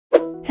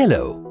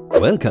Hello,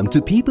 welcome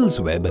to People's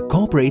Web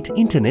Corporate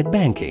Internet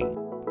Banking.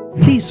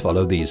 Please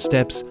follow these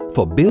steps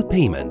for bill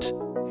payment,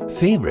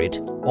 favorite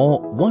or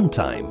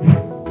one-time.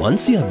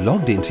 Once you have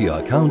logged into your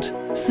account,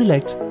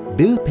 select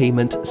Bill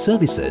Payment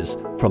Services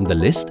from the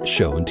list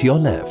shown to your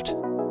left.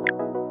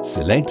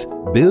 Select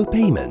Bill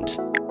Payment.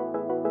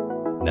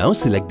 Now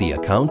select the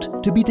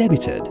account to be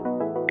debited.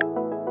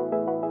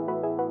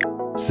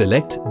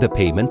 Select the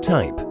payment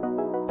type,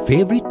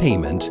 favorite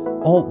payment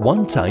or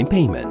one-time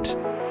payment.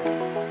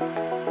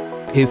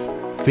 If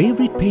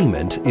favorite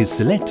payment is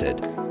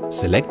selected,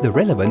 select the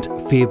relevant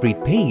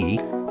favorite payee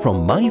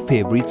from My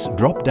Favorites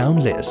drop-down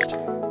list.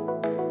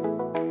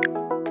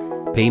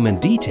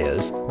 Payment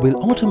details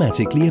will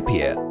automatically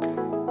appear.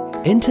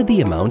 Enter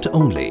the amount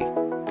only.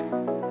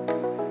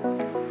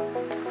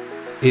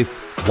 If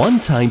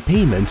one-time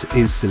payment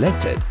is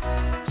selected,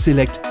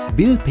 select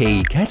Bill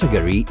Payee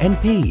category and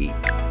payee.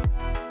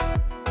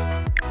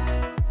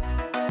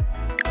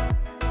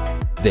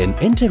 Then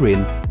enter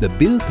in the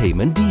bill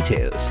payment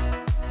details.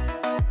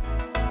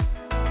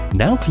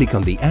 Now click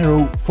on the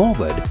arrow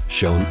forward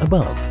shown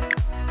above.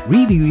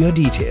 Review your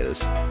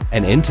details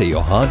and enter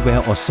your hardware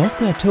or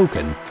software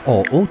token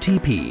or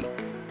OTP.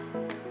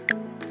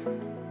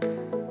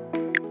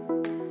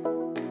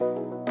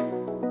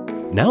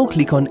 Now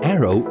click on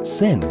arrow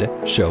Send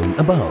shown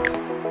above.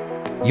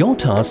 Your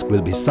task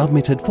will be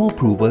submitted for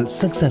approval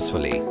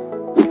successfully.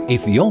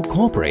 If your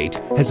corporate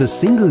has a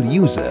single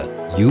user,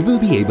 you will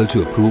be able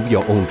to approve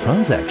your own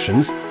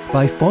transactions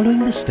by following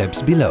the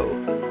steps below.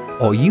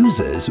 Or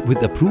users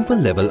with approval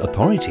level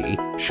authority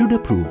should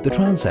approve the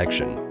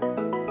transaction.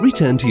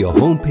 Return to your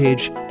home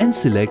page and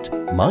select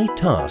My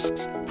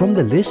Tasks from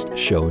the list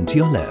shown to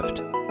your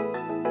left.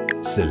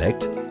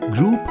 Select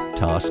Group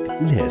Task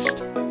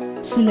List.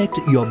 Select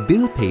your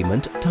bill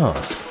payment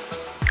task.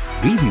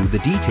 Review the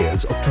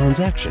details of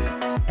transaction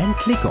and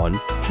click on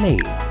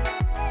Claim.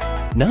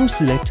 Now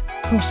select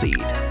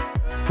Proceed.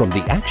 From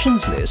the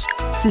Actions list,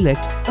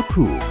 select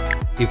Approve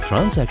if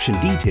transaction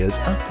details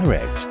are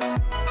correct.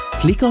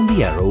 Click on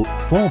the arrow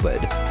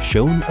Forward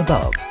shown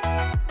above.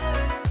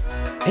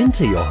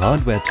 Enter your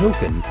hardware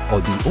token or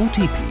the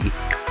OTP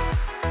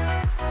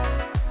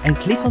and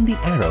click on the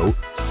arrow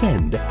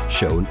Send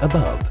shown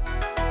above.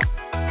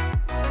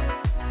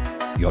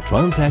 Your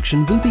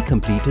transaction will be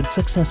completed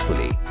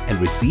successfully and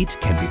receipt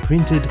can be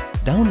printed,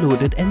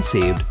 downloaded and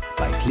saved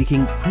by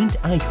clicking Print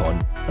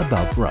icon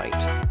above right.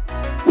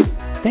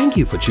 Thank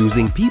you for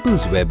choosing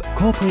People's Web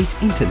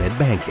Corporate Internet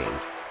Banking.